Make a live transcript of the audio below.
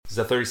This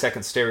is a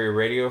 30-second stereo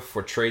radio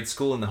for trade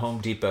school in the Home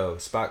Depot.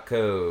 Spot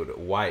code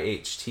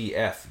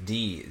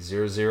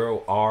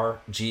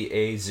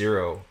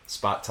YHTFD00RGA0.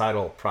 Spot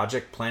title,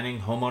 Project Planning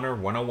Homeowner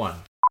 101.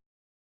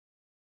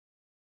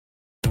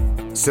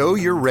 So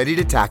you're ready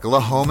to tackle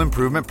a home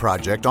improvement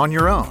project on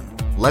your own.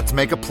 Let's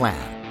make a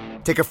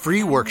plan. Take a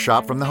free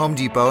workshop from the Home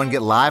Depot and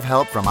get live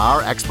help from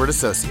our expert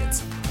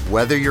associates.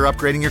 Whether you're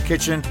upgrading your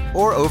kitchen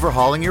or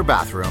overhauling your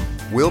bathroom,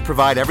 we'll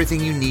provide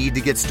everything you need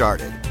to get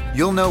started.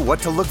 You'll know what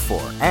to look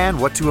for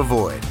and what to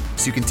avoid,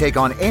 so you can take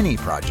on any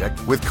project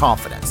with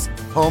confidence.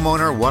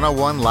 Homeowner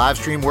 101 live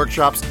stream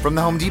workshops from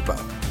the Home Depot.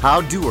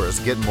 How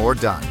doers get more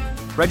done.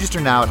 Register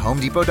now at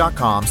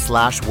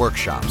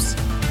homedepot.com/workshops.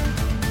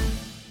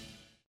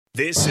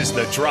 This is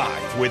The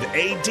Drive with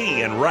AD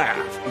and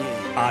Raf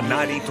on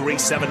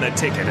 93.7 The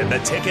Ticket and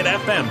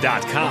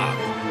theticketfm.com.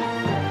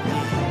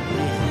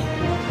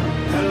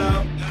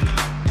 Hello.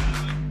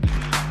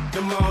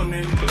 Good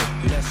morning.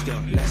 Let's go.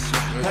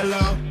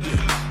 Hello.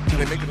 Can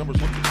they make the numbers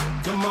look good?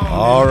 Good morning.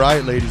 All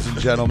right, ladies and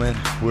gentlemen,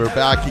 we're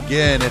back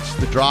again. It's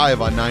The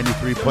Drive on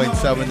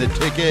 93.7 The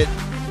Ticket.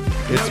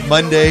 It's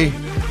Monday,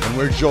 and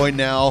we're joined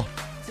now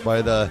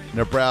by the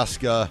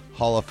Nebraska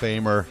Hall of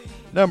Famer,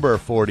 number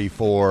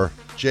 44,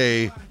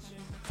 Jay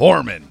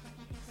Foreman.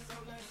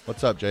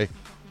 What's up, Jay?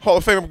 Hall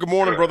of Famer, good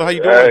morning, brother. How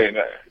you doing?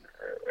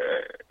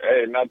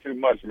 Hey, not too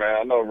much, man.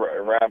 I know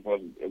Raph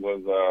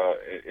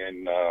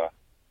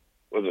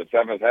was it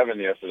seventh heaven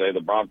yesterday,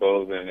 the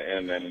Broncos,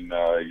 and then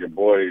your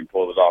boy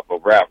pulled it off.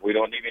 But Raph, we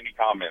don't need any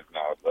comments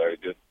now, so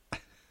just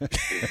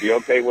be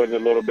okay with a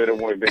little bit of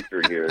one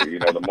victory here. You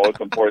know, the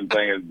most important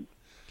thing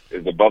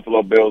is the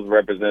Buffalo Bills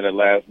represented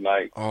last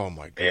night. Oh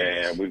my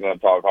goodness. And we're gonna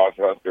talk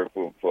Husker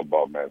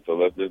football, man. So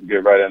let's just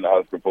get right into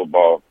Husker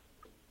football.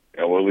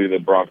 And we'll leave the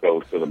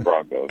Broncos to the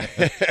Broncos.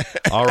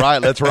 All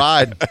right, let's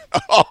ride.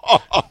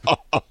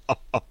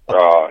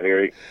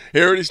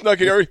 Here he snuck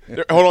here.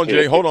 Hold on,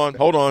 Jay. Hold on.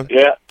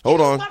 Yeah. Hold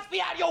on. Must be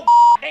out of your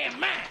damn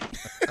mind.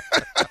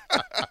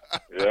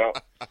 Yeah.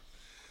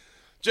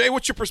 Jay,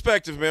 what's your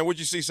perspective, man? What'd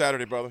you see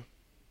Saturday, brother?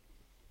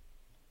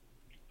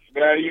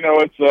 Man,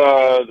 it's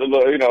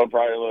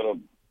probably a little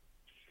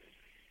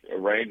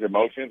range of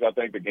emotions. I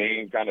think the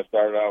game kind of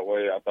started out the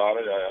way I thought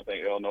it. I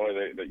think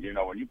Illinois,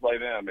 when you play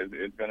them,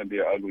 it's going to be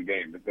an ugly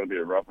game. It's going to be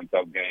a rough and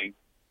tough game.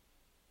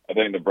 I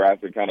think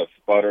Nebraska kind of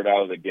sputtered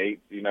out of the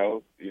gates, you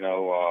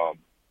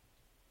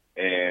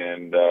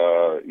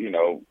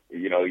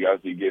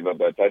obviously gave up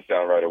that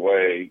touchdown right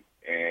away.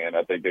 And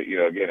I think that,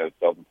 again, it's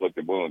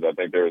self-inflicted wounds. I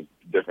think there's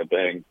different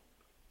things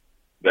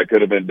that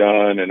could have been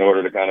done in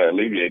order to kind of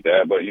alleviate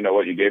that. But you know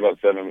what? You gave up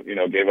 6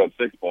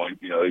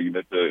 points. You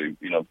missed a,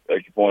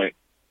 extra point.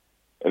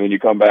 And then you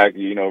come back,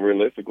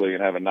 realistically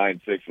and have a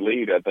 9-6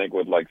 lead, I think,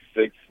 with like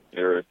 6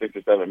 or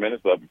 7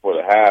 minutes left before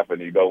the half,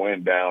 and you go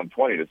in down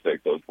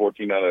 20-6. So it's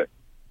 14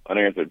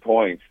 unanswered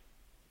points,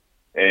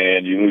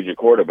 and you lose your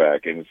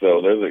quarterback. And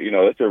so there's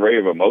it's an array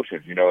of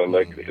emotions.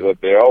 Look,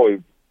 they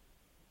always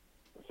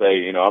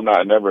say,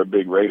 never a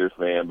big Raiders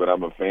fan, but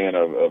I'm a fan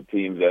of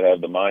teams that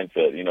have the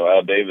mindset.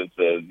 Al Davis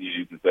says, he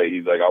used to say,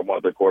 he's like, I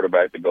want their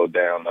quarterback to go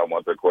down. I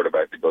want their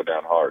quarterback to go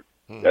down hard.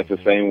 Mm-hmm. That's the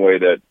same way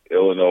that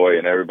Illinois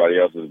and everybody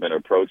else has been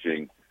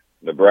approaching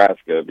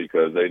Nebraska,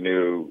 because they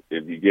knew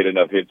if you get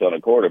enough hits on a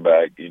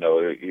quarterback, they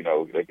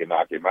can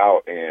knock him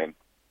out. And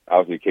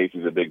obviously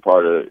Casey's a big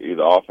part of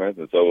the offense,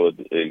 and so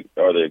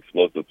are the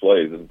explosive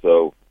plays. And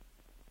so,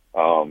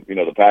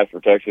 the pass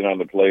protection on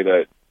the play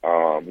that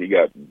he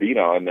got beat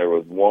on, there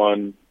was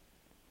one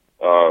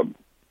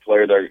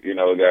player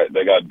that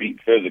they got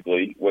beat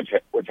physically, which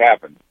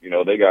happened.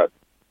 They got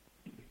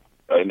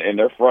in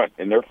their front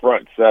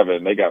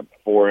 7, they got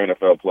 4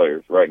 NFL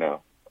players right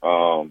now.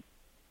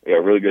 They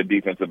got really good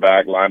defensive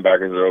back.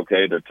 Linebackers are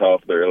okay. They're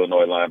tough. They're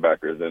Illinois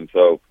linebackers. And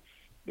so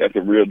that's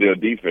a real deal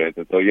defense.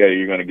 And so, yeah,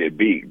 you're going to get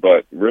beat.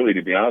 But really,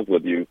 to be honest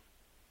with you,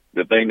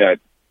 the thing that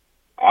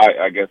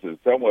I guess is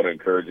somewhat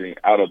encouraging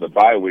out of the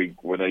bye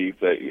week, when they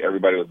used to,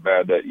 everybody was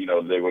mad that,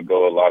 they would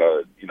go a lot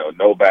of,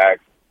 no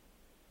backs,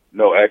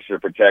 no extra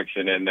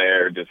protection in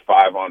there, just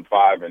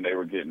 5-on-5, and they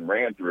were getting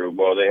ran through.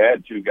 Well, they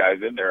had 2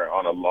 guys in there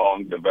on a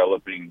long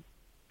developing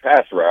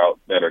pass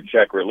route that are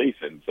check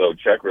releasing. So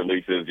check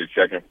releases, you're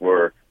checking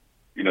for,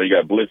 you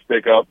got blitz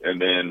pickup, and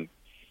then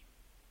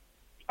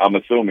I'm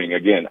assuming,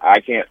 again,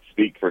 I can't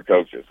speak for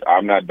coaches.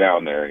 I'm not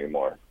down there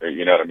anymore.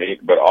 You know what I mean?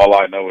 But all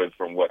I know is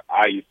from what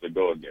I used to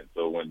go against.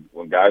 So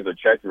when guys are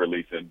check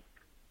releasing,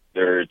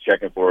 they're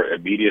checking for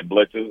immediate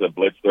blitzes, a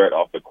blitz threat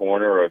off the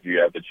corner, or if you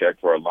have to check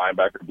for a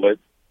linebacker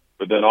blitz.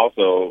 But then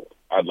also,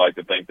 I'd like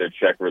to think they're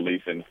check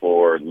releasing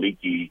for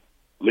leakage,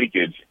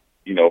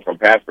 from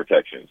pass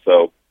protection.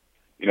 So,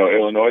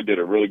 Illinois did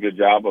a really good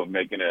job of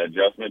making an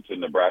adjustment to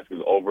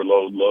Nebraska's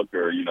overload look,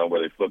 or,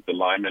 where they flipped the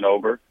lineman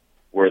over,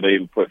 where they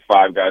put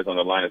 5 guys on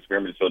the line of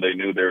scrimmage, so they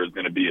knew there was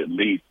going to be at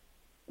least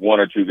 1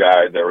 or 2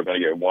 guys that were going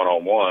to get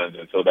one-on-ones,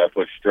 and so that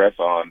puts stress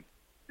on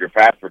your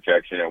pass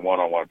protection and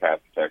one-on-one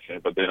pass protection,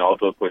 but then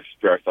also puts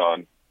stress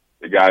on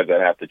the guys that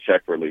have to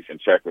check release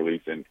and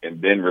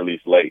then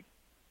release late.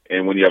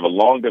 And when you have a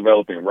long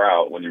developing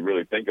route, when you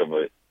really think of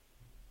it,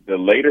 the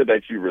later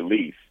that you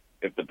release,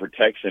 if the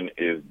protection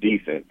is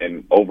decent,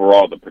 and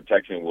overall the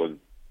protection was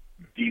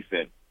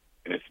decent,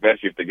 and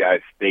especially if the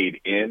guys stayed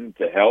in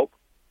to help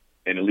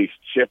and at least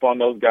chip on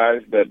those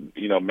guys that,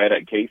 met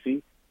at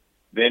Casey,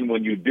 then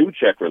when you do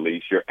check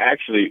release, you're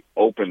actually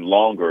open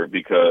longer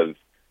because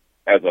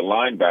as a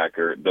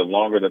linebacker, the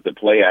longer that the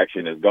play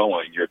action is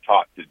going, you're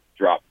taught to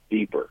drop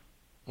deeper.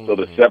 Mm-hmm. So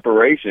the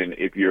separation,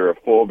 if you're a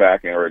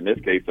fullback, or in this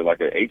case, like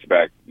an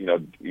H-back,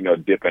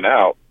 dipping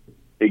out,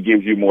 it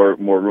gives you more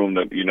room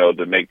to,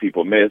 to make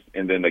people miss.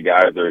 And then the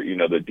guys are,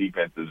 the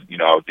defense is,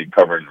 obviously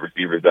covering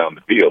receivers down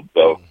the field.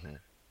 So,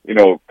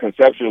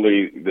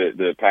 conceptually,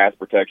 the pass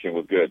protection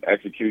was good.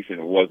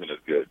 Execution wasn't as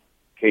good.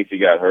 Casey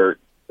got hurt.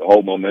 The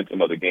whole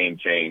momentum of the game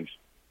changed.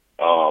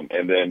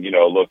 And then,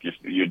 look,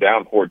 you're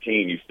down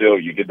 14. You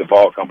get the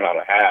ball coming out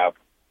of half.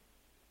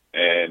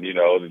 And,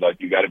 it's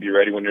like you got to be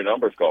ready when your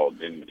number's called.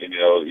 And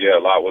a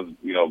lot was,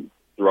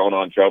 thrown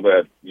on Chuba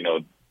at,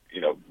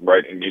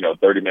 right in,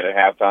 30-minute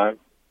halftime.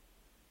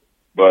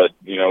 But,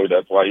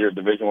 that's why you're a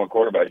Division I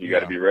quarterback. You got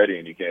to be ready,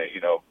 and you can't,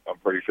 I'm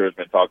pretty sure it's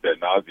been talked ad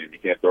nauseum. You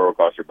can't throw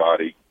across your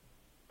body.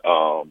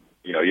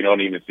 You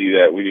don't even see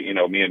that.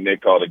 Me and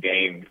Nick called a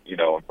game,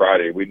 on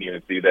Friday. We didn't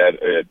even see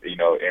that at,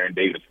 Aaron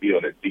Davis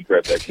Field at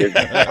Seacrest at Kids.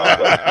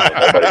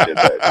 Nobody did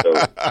that. So,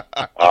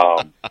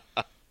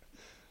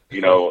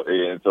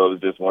 and so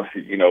it's just one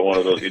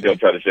of those, they'll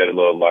try to shed a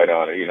little light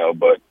on it,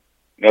 but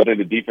I think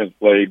the defense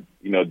played,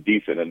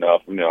 decent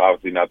enough.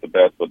 Obviously not the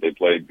best, but they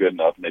played good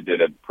enough, and they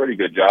did a pretty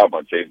good job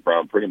on Chase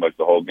Brown pretty much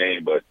the whole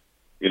game. But,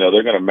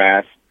 they're going to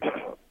mask,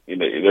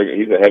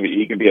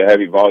 he can be a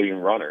heavy volume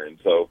runner. And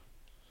so,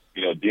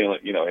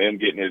 him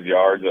getting his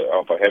yards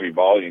off a heavy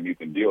volume, you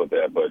can deal with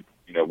that. But,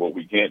 what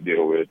we can't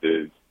deal with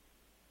is,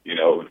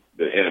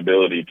 the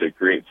inability to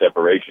create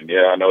separation.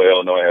 Yeah, I know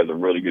Illinois has a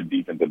really good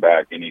defensive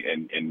back,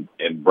 and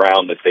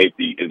Brown, the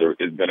safety, is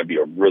going to be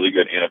a really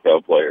good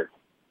NFL player.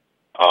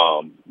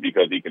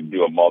 Because he can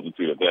do a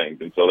multitude of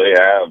things. And so they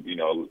have,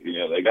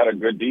 they got a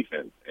good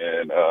defense,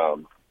 and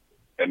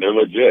they're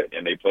legit,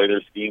 and they play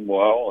their scheme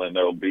well, and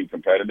they'll be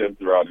competitive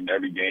throughout in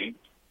every game.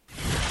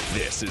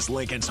 This is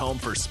Lincoln's home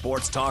for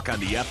sports talk on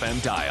the FM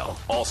dial.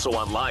 Also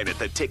online at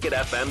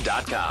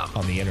theticketfm.com.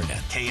 On the internet.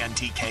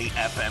 KNTK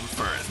FM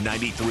Firth,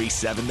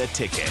 93.7 The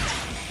Ticket.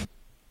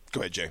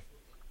 Go ahead, Jay.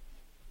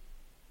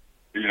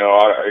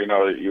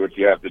 What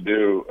you have to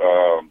do,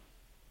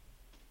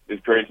 is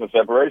create some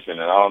separation.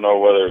 And I don't know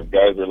whether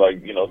guys are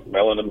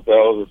smelling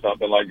themselves or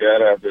something like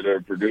that after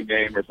their Purdue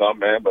game or something,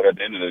 man. But at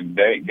the end of the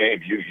game,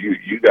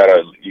 you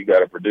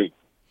gotta produce.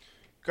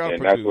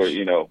 That's what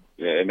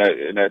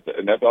and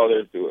that's all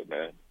there is to it,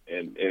 man.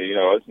 And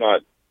it's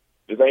not,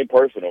 this ain't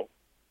personal.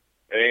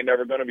 It ain't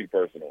never gonna be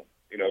personal.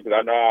 Because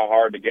I know how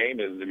hard the game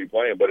is to be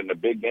playing. But in the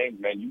big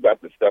games, man, you got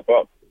to step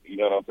up. You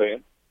know what I'm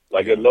saying?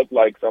 It looked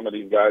like some of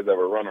these guys that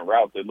were running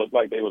routes, it looked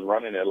like they was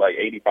running at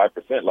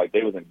 85%, like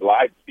they was in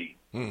glide speed.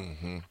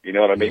 Mm-hmm. You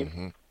know what I mean?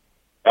 Mm-hmm.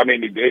 I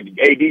mean,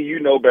 AD,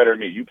 you know better than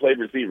me. You played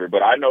receiver,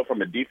 but I know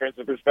from a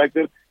defensive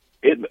perspective,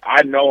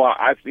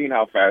 I've seen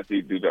how fast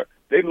these dudes are.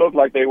 They look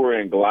like they were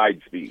in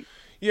glide speed.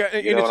 Yeah,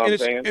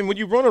 and when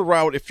you run a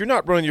route, if you're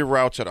not running your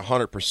routes at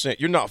 100%,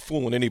 you're not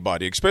fooling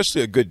anybody,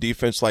 especially a good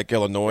defense like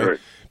Illinois. Right.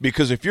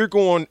 Because if you're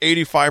going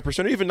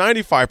 85% or even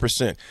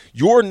 95%,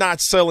 you're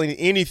not selling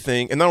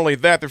anything. And not only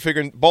that, they're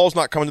figuring ball's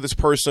not coming to this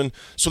person,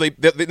 so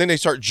then they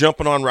start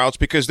jumping on routes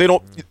because they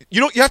don't.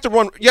 You have to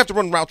run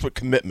routes with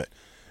commitment.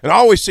 And I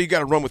always say you got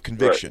to run with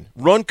conviction.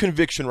 Right. Run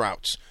conviction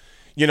routes.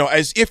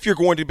 As if you're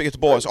going to get the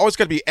ball. It's always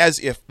got to be as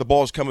if the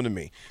ball is coming to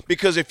me.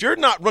 Because if you're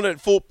not running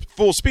at full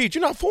speed,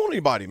 you're not fooling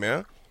anybody,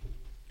 man.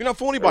 You're not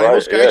fooling anybody. Right.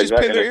 Most guys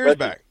just pin their ears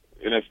back.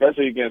 And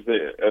especially against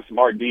a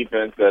smart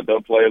defense that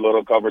they'll play a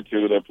little cover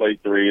 2, they'll play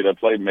 3, they'll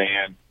play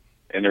man.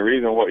 And the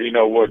reason what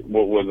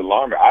was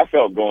alarming, I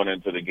felt going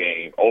into the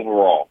game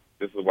overall,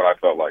 this is what I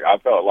felt like. I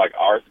felt like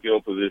our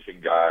skill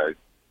position guys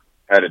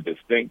had a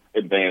distinct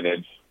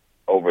advantage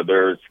over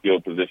their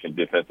skill position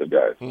defensive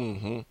guys.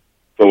 Mm-hmm.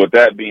 So with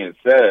that being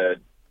said,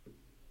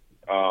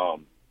 I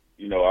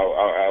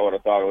would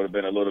have thought it would have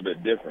been a little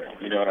bit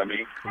different. You know what I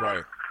mean?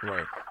 Right.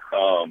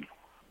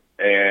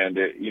 And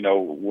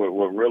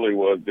what really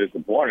was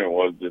disappointing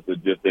was just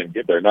it just didn't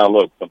get there. Now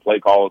look, some play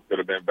calls could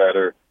have been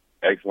better,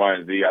 X, Y,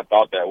 and Z. I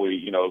thought that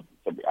we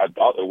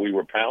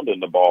were pounding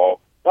the ball,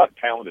 not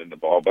pounding the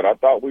ball, but I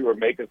thought we were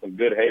making some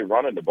good hay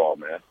running the ball,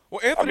 man. Well,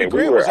 Anthony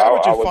Graham was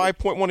averaging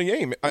 5.1 a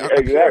game.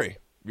 Exactly.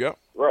 Yeah.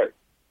 Right.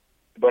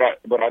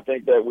 But I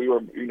think that we were,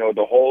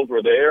 the holes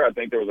were there. I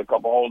think there was a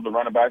couple holes the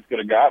running backs could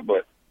have got,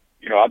 but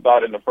I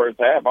thought in the first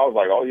half I was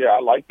like, oh yeah, I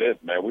like this,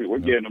 man. We're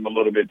giving them a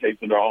little bit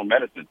tasting their own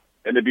medicine.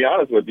 And to be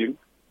honest with you,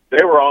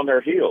 they were on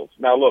their heels.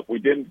 Now look, we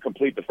didn't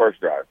complete the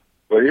first drive,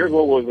 but here's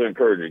what was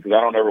encouraging, because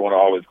I don't ever want to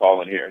always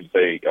call in here and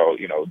say,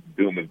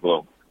 doom and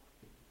gloom.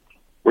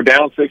 We're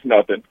down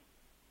 6-0.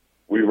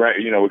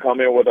 We come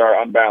in with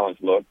our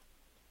unbalanced look.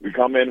 We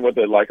come in with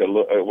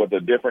a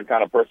different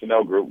kind of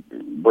personnel group,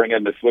 bring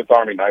in the Swiss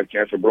Army knife,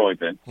 Chancellor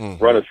Brewington,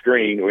 run a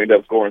screen. We end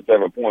up scoring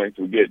 7 points.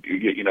 We get,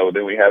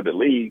 then we have the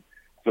lead.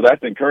 So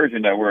that's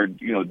encouraging that we're,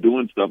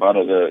 doing stuff out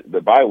of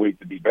the bye week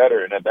to be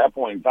better. And at that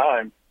point in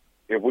time,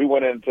 if we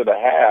went into the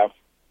half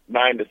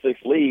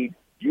 9-6 lead,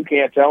 you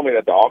can't tell me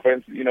that the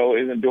offense,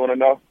 isn't doing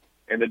enough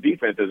and the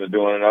defense isn't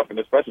doing enough in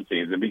the special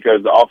teams. And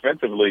because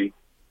offensively,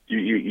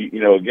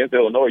 you against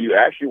Illinois, you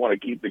actually want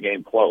to keep the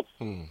game close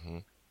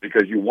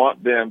because you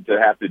want them to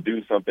have to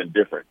do something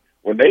different.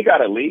 When they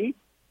got a lead,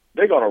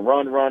 they're going to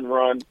run,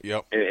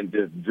 and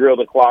just drill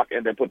the clock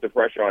and then put the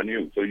pressure on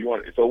you. So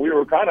we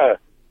were kind of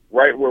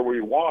right where we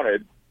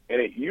wanted,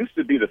 and it used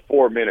to be the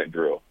 4-minute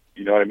drill.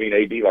 You know what I mean?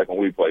 AD, like when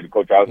we played,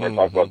 Coach Osmer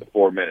talked about the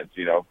 4 minutes,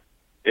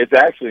 It's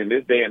actually, in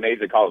this day and age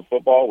of college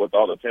football with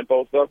all the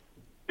tempo stuff,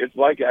 it's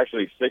like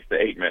actually 6 to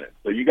 8 minutes.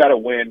 So you got to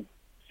win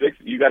 6.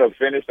 You got to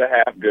finish the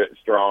half good,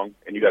 strong,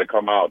 and you got to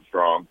come out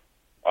strong.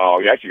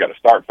 You actually got to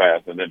start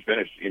fast and then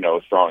finish,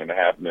 strong in the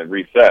half and then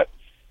reset.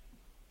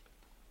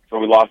 So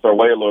we lost our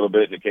way a little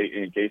bit, and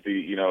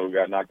Casey,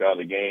 got knocked out of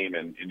the game.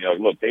 And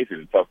look,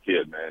 Casey's a tough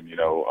kid, man,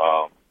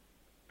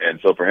 And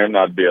so for him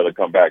not to be able to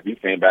come back, he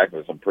came back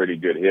with some pretty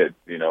good hits,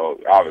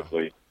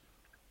 obviously.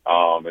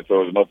 And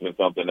so it must have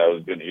been something that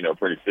was been,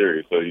 pretty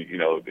serious. So,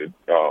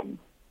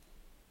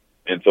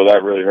 and so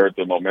that really hurt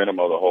the momentum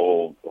of the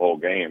whole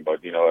game.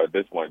 But, at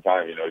this point in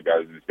time, you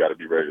guys just got to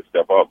be ready to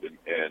step up. And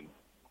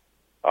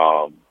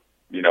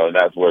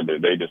that's where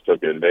they just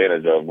took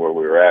advantage of where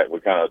we were at. We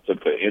kind of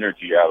took the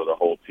energy out of the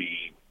whole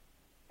team.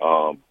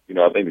 I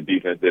think the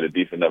defense did a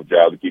decent enough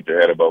job to keep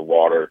their head above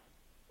water.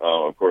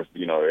 Of course,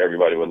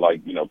 everybody would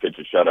like, pitch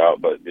a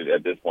shutout, but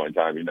at this point in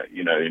time,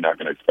 you're not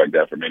going to expect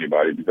that from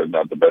anybody because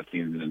not the best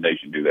teams in the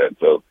nation do that.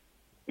 So,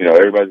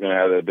 everybody's going to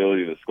have the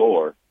ability to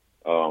score.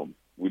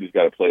 We just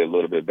got to play a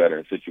little bit better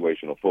in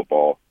situational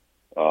football.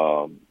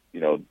 Starting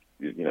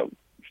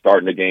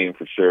the game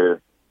for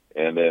sure,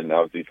 and then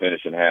obviously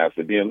finishing half.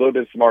 So being a little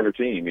bit smarter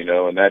team,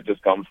 and that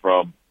just comes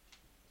from,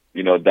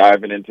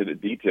 diving into the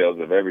details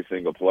of every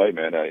single play,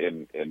 man. I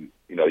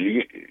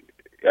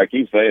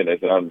keep saying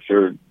this, and I'm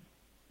sure.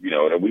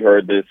 And we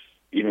heard this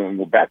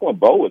even back when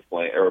Bo was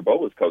playing or Bo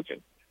was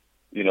coaching.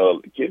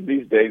 Kids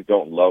these days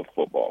don't love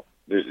football.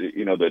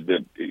 Say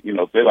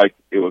like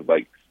it was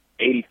like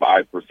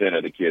 85%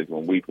 of the kids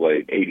when we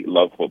played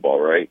love football,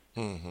 right?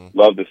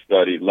 Love to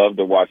study, love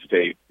to watch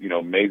tape.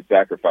 Made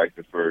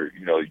sacrifices for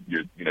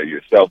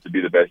yourself to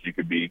be the best you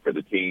could be for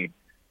the team,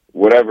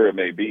 whatever it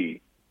may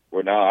be.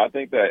 Where now I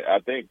think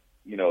that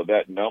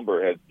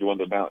number has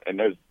dwindled down, and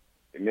this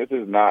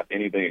is not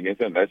anything against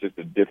them. That's just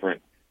a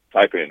different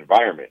type of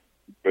environment.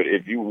 But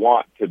if you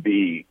want to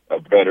be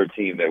a better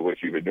team than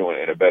what you've been doing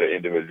and a better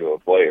individual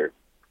player,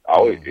 I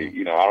always, I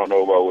don't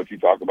know about what you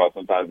talk about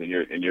sometimes in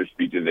your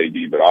speeches,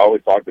 AD, but I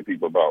always talk to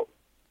people about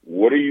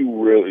what are you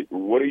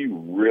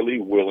really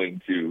willing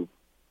to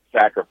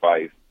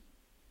sacrifice,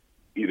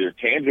 either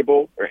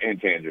tangible or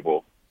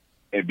intangible,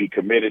 and be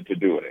committed to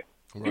doing it.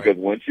 Right. Because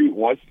once you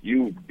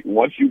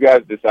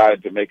guys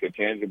decide to make a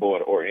tangible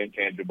or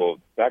intangible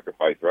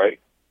sacrifice,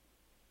 right?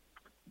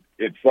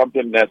 It's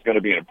something that's going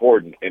to be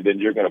important, and then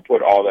you're going to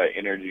put all that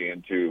energy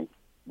into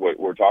what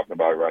we're talking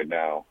about right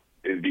now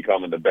is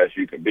becoming the best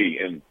you can be.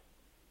 And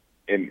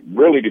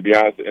really, to be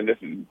honest, and this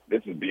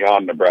is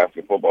beyond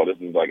Nebraska football. This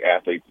is like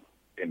athletes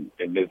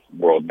in this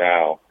world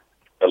now.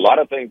 A lot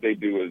of things they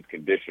do is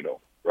conditional,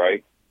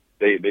 right?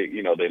 They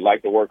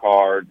like to work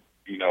hard.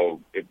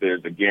 If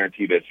there's a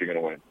guarantee that you're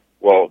going to win.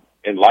 Well,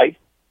 in life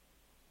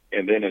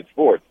and then in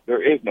sports,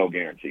 there is no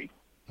guarantee.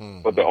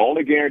 But the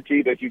only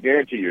guarantee that you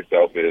guarantee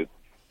yourself is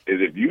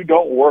if you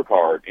don't work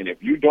hard and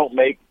if you don't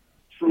make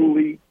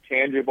truly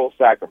tangible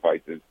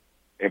sacrifices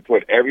and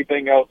put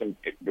everything else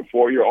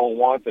before your own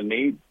wants and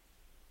needs,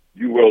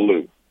 you will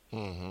lose.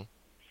 And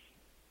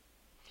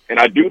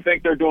I do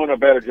think they're doing a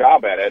better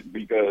job at it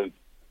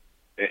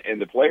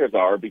and the players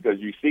are, because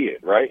you see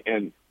it, right?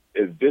 And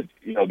is this,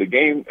 the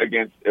game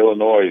against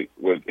Illinois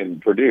was in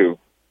Purdue,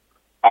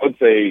 I would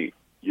say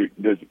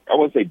I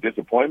wouldn't say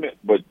disappointment,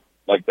 but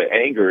like the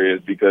anger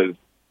is because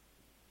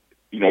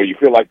you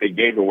feel like they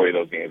gave away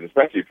those games,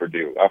 especially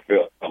Purdue. I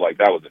feel like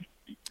that was a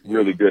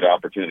really good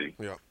opportunity.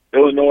 Yeah.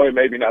 Illinois,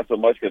 maybe not so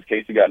much because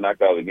Casey got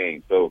knocked out of the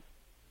game. So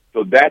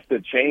that's the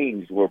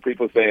change where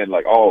people saying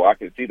like, oh, I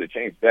can see the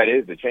change. That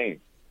is the change.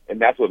 And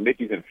that's what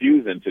Mickey's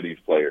infused into these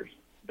players.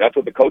 That's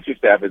what the coaching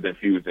staff has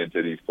infused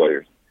into these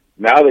players.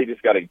 Now they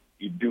just got to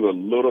do a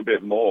little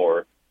bit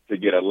more to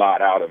get a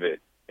lot out of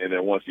it. And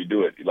then once you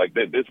do it, like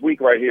this week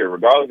right here,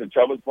 regardless if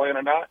Chubb is playing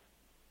or not,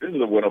 this is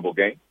a winnable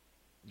game.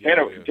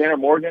 Yeah, Tanner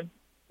Morgan,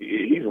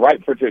 he's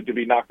ripe to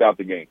be knocked out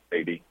the game,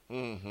 AD.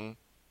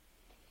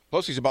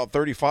 Plus, he's about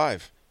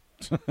 35.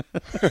 Well,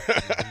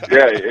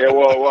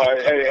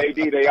 AD,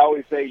 they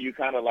always say you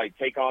kind of like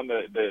take on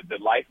the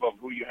life of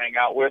who you hang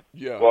out with.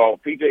 Yeah. Well,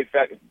 PJ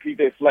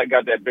Fleck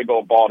got that big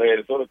old bald head,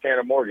 and so does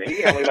Tanner Morgan.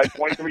 He only like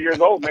 23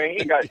 years old, man.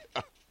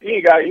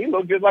 He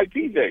looks just like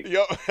PJ.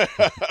 Yep.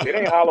 It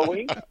ain't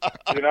Halloween,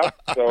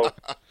 So.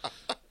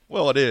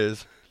 Well, it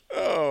is.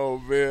 Oh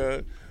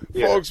man.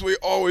 Yeah. Folks, we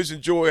always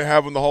enjoy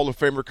having the Hall of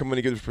Famer come in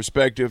and give his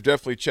perspective.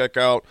 Definitely check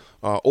out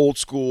Old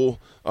School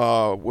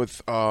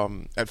with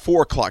at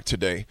 4 o'clock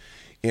today.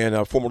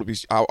 And Foreman will be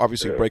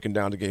obviously breaking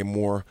down the game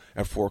more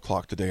at 4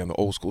 o'clock today on the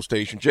Old School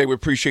Station. Jay, we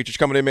appreciate you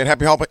coming in, man.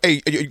 Happy holiday.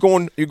 Hey, you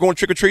going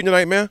trick-or-treating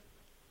tonight, man?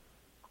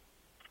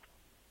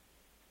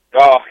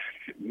 Oh,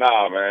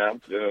 nah,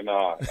 man.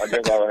 Nah. I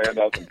guess I'll hand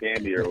out some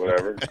candy or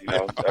whatever,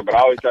 But I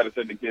always try to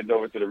send the kids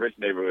over to the rich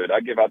neighborhood. I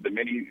give out the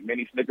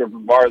mini Snicker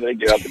bars. They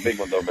give out the big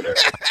ones over there.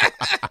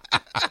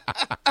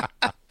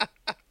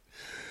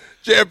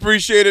 Jay,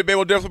 appreciate it, man.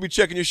 We'll definitely be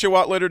checking your show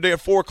out later today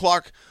at 4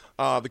 o'clock.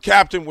 The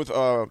captain with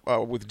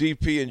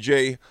DP and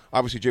Jay.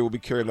 Obviously, Jay will be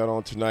carrying that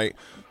on tonight.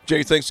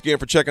 Jay, thanks again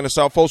for checking us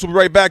out, folks. We'll be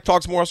right back.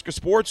 Talk some more Oscar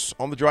sports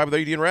on the Drive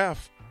with AD and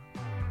Raf.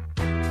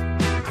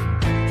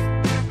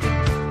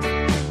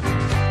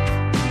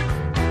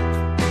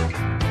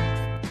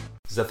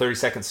 This is a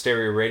 30-second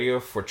stereo radio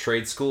for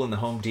trade school in the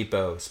Home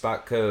Depot.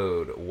 Spot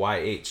code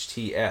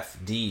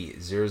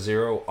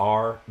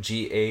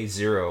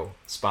YHTFD00RGA0.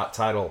 Spot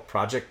title,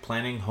 Project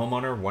Planning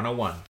Homeowner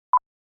 101.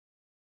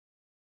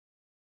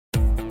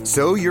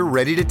 So you're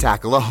ready to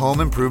tackle a home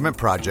improvement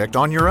project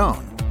on your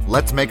own.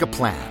 Let's make a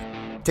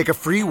plan. Take a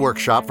free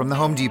workshop from the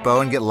Home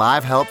Depot and get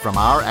live help from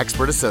our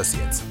expert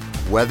associates.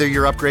 Whether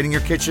you're upgrading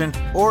your kitchen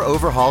or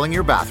overhauling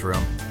your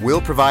bathroom,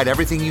 we'll provide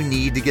everything you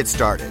need to get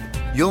started.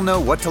 You'll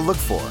know what to look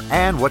for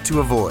and what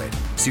to avoid,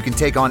 so you can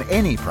take on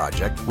any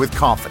project with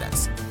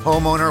confidence.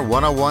 Homeowner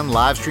 101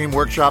 live stream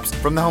workshops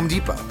from the Home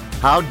Depot.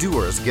 How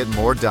doers get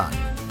more done.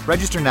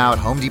 Register now at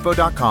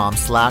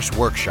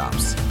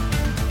homedepot.com/workshops.